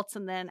the adults.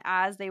 And then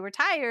as they were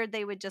tired,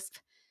 they would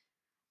just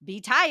be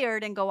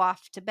tired and go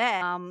off to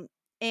bed.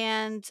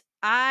 And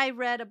I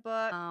read a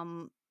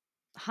book,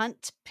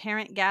 Hunt,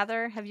 Parent,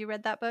 Gather. Have you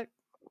read that book?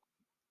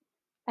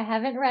 I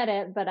haven't read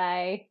it, but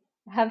I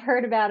have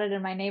heard about it,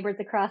 and my neighbors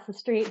across the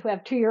street who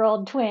have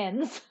 2-year-old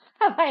twins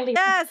have highly.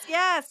 Yes,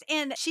 yes.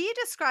 And she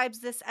describes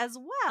this as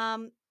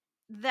well.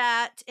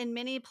 That in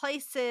many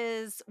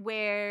places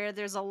where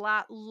there's a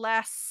lot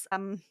less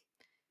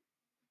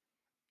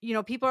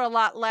people are a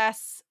lot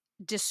less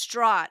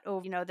distraught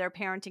over, their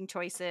parenting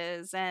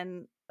choices,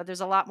 and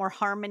there's a lot more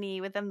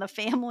harmony within the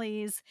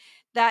families,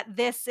 that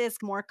this is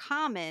more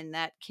common,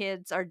 that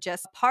kids are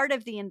just part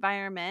of the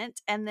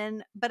environment. And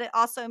then, but it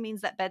also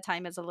means that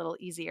bedtime is a little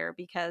easier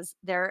because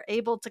they're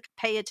able to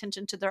pay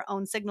attention to their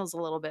own signals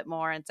a little bit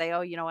more and say,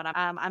 oh, you know what,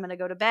 I'm going to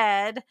go to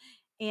bed.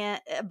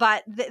 And,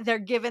 but they're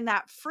given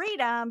that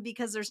freedom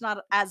because there's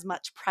not as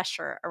much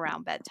pressure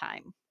around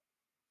bedtime.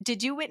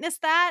 Did you witness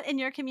that in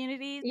your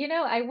community?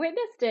 I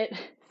witnessed it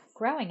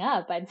growing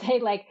up. I'd say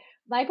like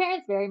my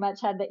parents very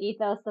much had the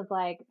ethos of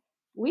like,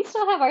 we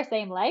still have our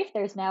same life.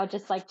 There's now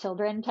just like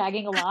children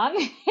tagging along.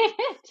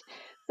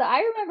 So I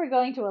remember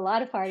going to a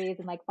lot of parties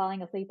and like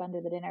falling asleep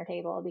under the dinner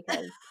table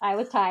because I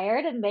was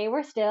tired and they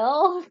were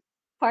still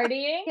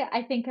partying.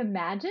 I think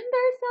imagined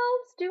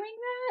ourselves doing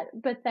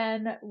that. But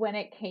then when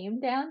it came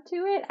down to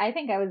it, I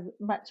think I was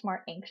much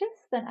more anxious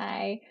than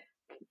I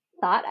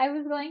thought I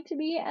was going to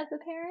be as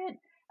a parent.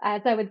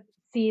 As I would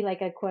see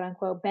like a quote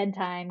unquote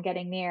bedtime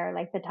getting near,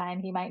 like the time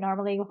he might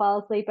normally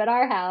fall asleep at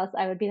our house,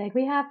 I would be like,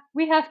 we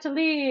have to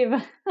leave.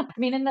 I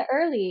mean, in the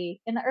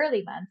early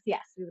months,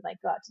 yes, we would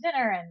like go out to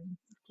dinner and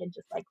kid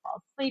just like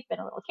falls asleep in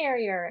a little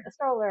carrier in a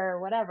stroller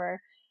or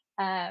whatever.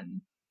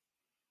 Um,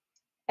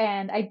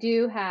 and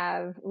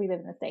we live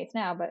in the States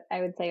now, but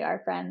I would say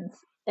our friends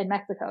in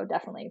Mexico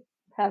definitely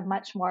have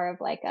much more of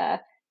like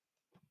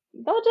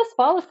they'll just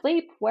fall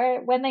asleep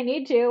when they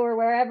need to or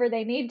wherever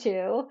they need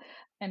to,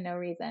 and no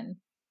reason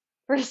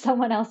for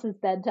someone else's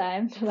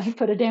bedtime to like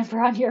put a damper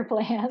on your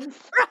plans.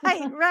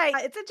 Right, right.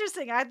 It's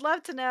interesting. I'd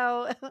love to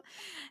know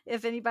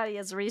if anybody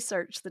has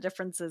researched the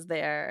differences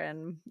there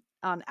and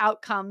on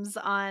outcomes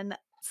on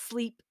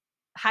sleep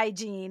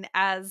hygiene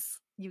as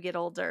you get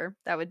older.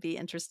 That would be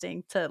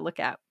interesting to look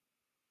at.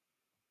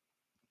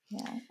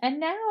 Yeah. And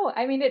now,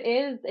 I mean,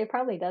 it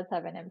probably does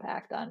have an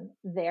impact on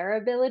their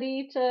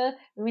ability to,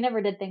 we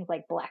never did things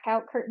like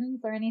blackout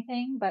curtains or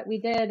anything, but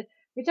we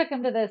took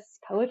them to this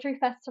poetry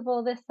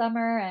festival this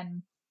summer,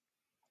 and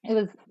it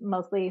was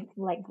mostly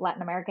like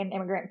Latin American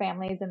immigrant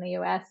families in the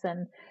US,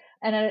 and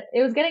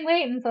it was getting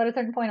late, and so at a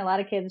certain point a lot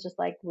of kids just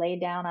like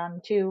laid down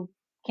on two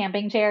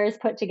camping chairs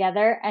put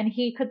together, and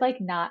he could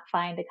like not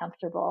find a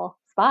comfortable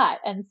spot,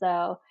 and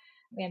so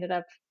we ended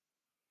up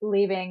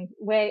leaving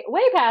way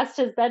past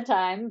his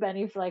bedtime. Then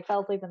he like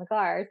fell asleep in the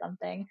car or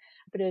something.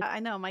 But I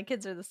know my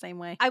kids are the same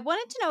way. I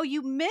wanted to know,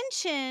 you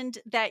mentioned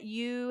that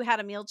you had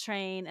a meal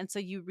train and so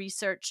you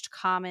researched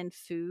common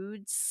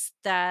foods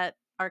that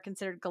are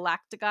considered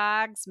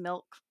galactagogues,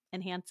 milk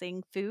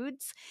enhancing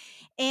foods.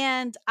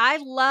 And I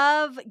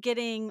love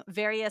getting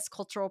various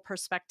cultural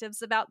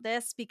perspectives about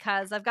this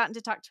because I've gotten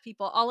to talk to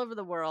people all over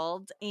the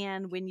world.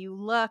 And when you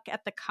look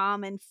at the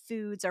common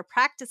foods or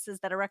practices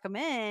that are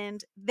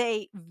recommended,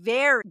 they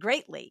vary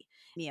greatly.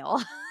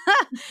 Meal.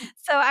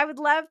 So I would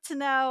love to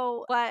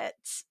know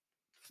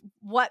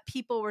what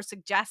people were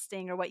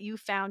suggesting or what you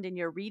found in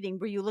your reading.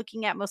 Were you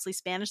looking at mostly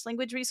Spanish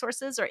language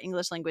resources or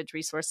English language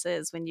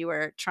resources when you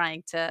were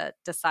trying to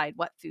decide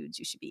what foods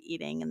you should be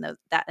eating in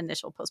that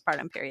initial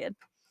postpartum period?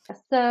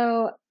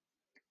 so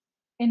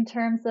in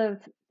terms of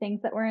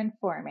things that were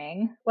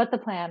informing what the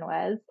plan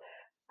was,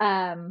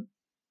 Um,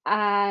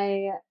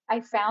 I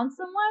found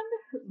someone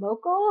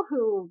local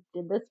who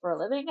did this for a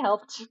living,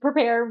 helped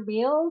prepare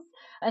meals,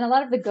 and a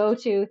lot of the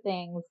go-to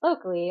things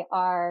locally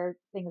are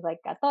things like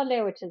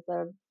atole, which is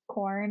a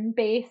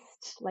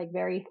corn-based, like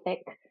very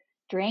thick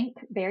drink,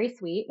 very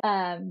sweet.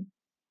 And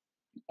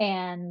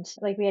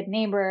like we had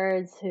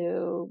neighbors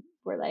who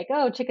were like,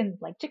 "Oh, chicken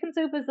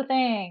soup is the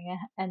thing,"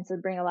 and so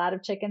bring a lot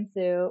of chicken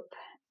soup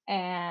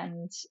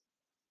and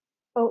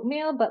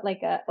oatmeal, but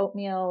like a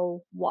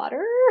oatmeal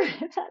water,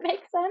 if that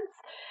makes sense.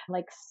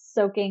 Like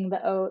soaking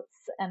the oats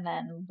and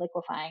then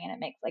liquefying, and it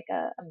makes like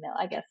a milk.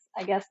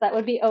 I guess that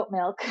would be oat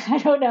milk. I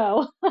don't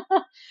know.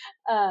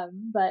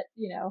 But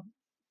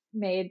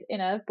made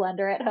in a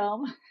blender at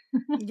home.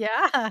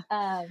 Yeah.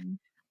 Um,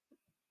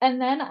 and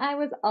then I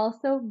was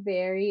also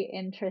very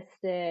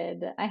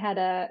interested. I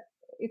had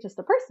just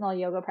a personal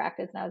yoga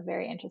practice, and I was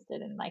very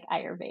interested in like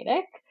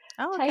Ayurvedic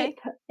Oh, okay.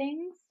 type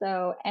things.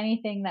 So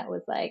anything that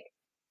was like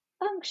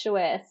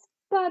unctuous,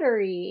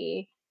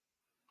 buttery,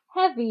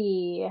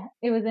 heavy.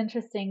 It was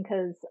interesting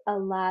because a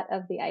lot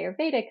of the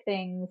Ayurvedic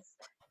things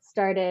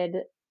started,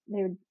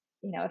 they would,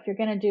 if you're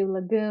going to do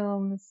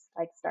legumes,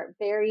 like start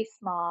very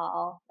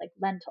small, like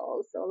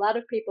lentils. So a lot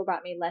of people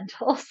brought me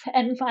lentils,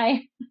 and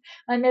my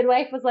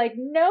midwife was like,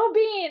 no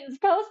beans,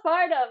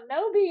 postpartum,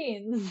 no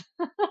beans.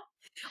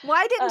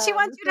 Why didn't she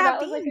want you to So have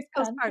that was like beans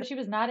a postpartum? she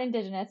was not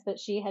indigenous, but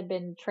she had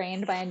been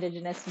trained by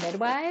indigenous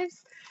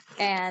midwives,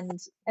 and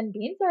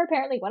beans are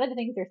apparently one of the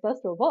things you're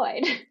supposed to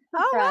avoid from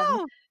Oh,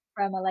 wow.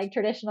 from a like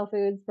traditional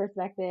foods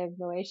perspective,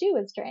 the way she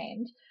was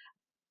trained.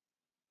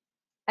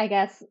 I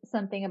guess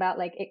something about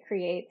like it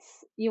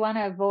creates, you want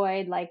to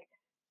avoid like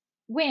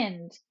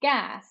wind,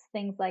 gas,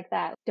 things like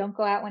that. Don't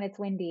go out when it's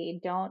windy.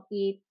 Don't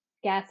eat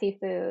gassy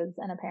foods.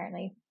 And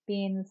apparently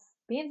beans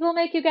will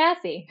make you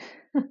gassy.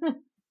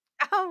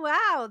 Oh,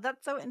 wow.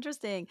 That's so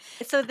interesting.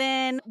 So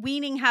then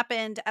weaning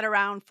happened at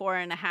around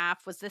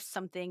 4.5. Was this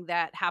something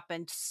that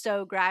happened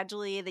so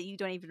gradually that you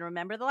don't even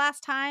remember the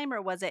last time,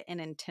 or was it an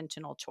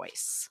intentional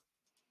choice?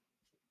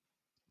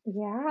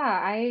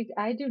 Yeah,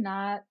 I do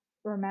not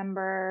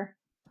remember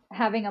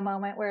having a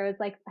moment where it was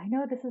like, I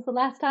know this is the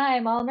last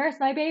time I'll nurse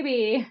my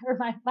baby or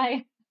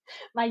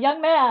my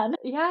young man.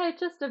 Yeah, it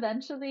just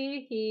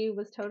eventually he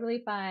was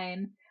totally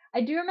fine.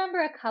 I do remember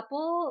a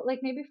couple, like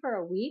maybe for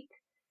a week,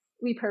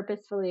 we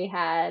purposefully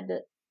had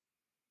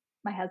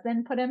my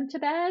husband put him to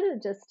bed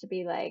just to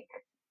be like,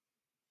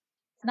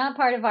 it's not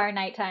part of our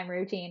nighttime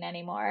routine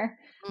anymore.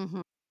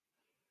 Mhm.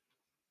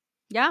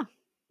 Yeah.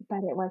 But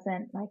it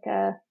wasn't like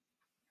a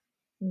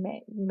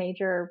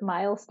major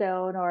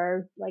milestone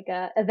or like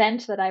a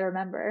event that I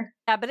remember.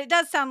 Yeah, but it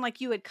does sound like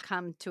you had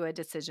come to a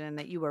decision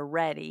that you were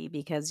ready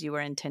because you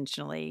were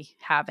intentionally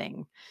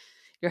having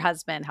your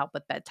husband help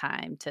with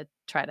bedtime to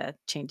try to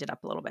change it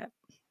up a little bit.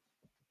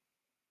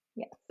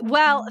 Yes.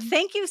 Well, Hmm.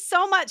 thank you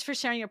so much for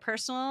sharing your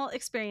personal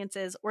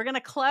experiences. We're going to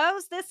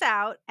close this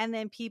out, and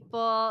then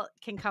people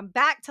can come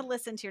back to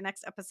listen to your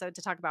next episode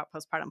to talk about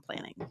postpartum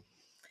planning.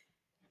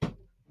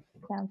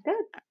 Sounds good.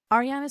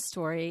 Ariana's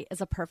story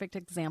is a perfect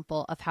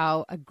example of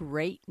how a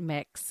great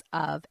mix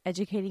of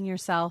educating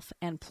yourself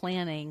and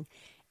planning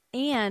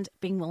and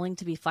being willing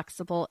to be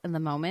flexible in the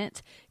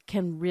moment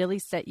can really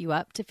set you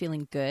up to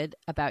feeling good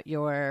about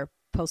your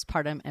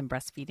postpartum and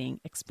breastfeeding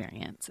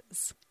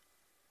experiences.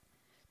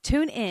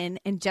 Tune in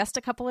just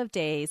a couple of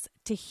days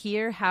to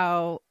hear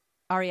how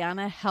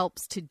Ariana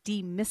helps to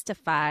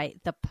demystify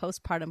the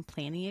postpartum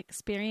planning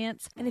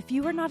experience. And if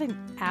you are not an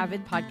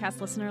avid podcast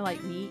listener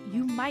like me,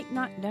 you might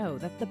not know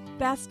that the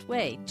best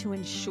way to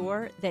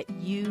ensure that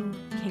you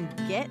can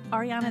get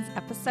Ariana's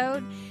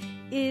episode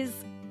is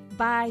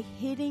by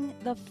hitting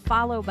the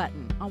follow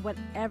button on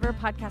whatever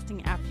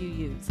podcasting app you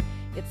use.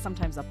 It's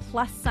sometimes a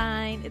plus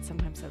sign. It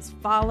sometimes says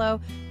follow.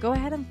 Go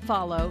ahead and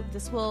follow.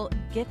 This will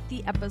get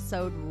the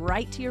episode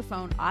right to your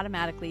phone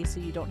automatically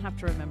so you don't have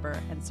to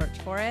remember and search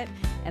for it.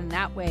 And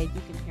that way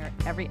you can hear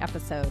every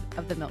episode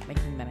of the Milk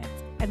Making Minutes.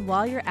 And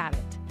while you're at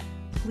it,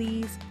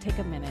 please take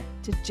a minute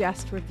to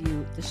just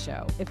review the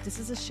show. If this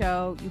is a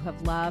show you have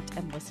loved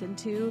and listened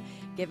to,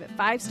 give it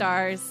 5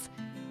 stars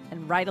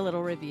and write a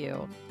little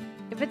review.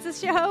 If it's a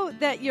show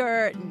that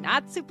you're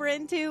not super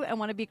into and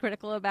want to be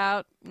critical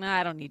about,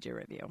 I don't need your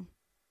review.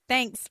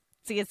 Thanks.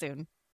 See you soon.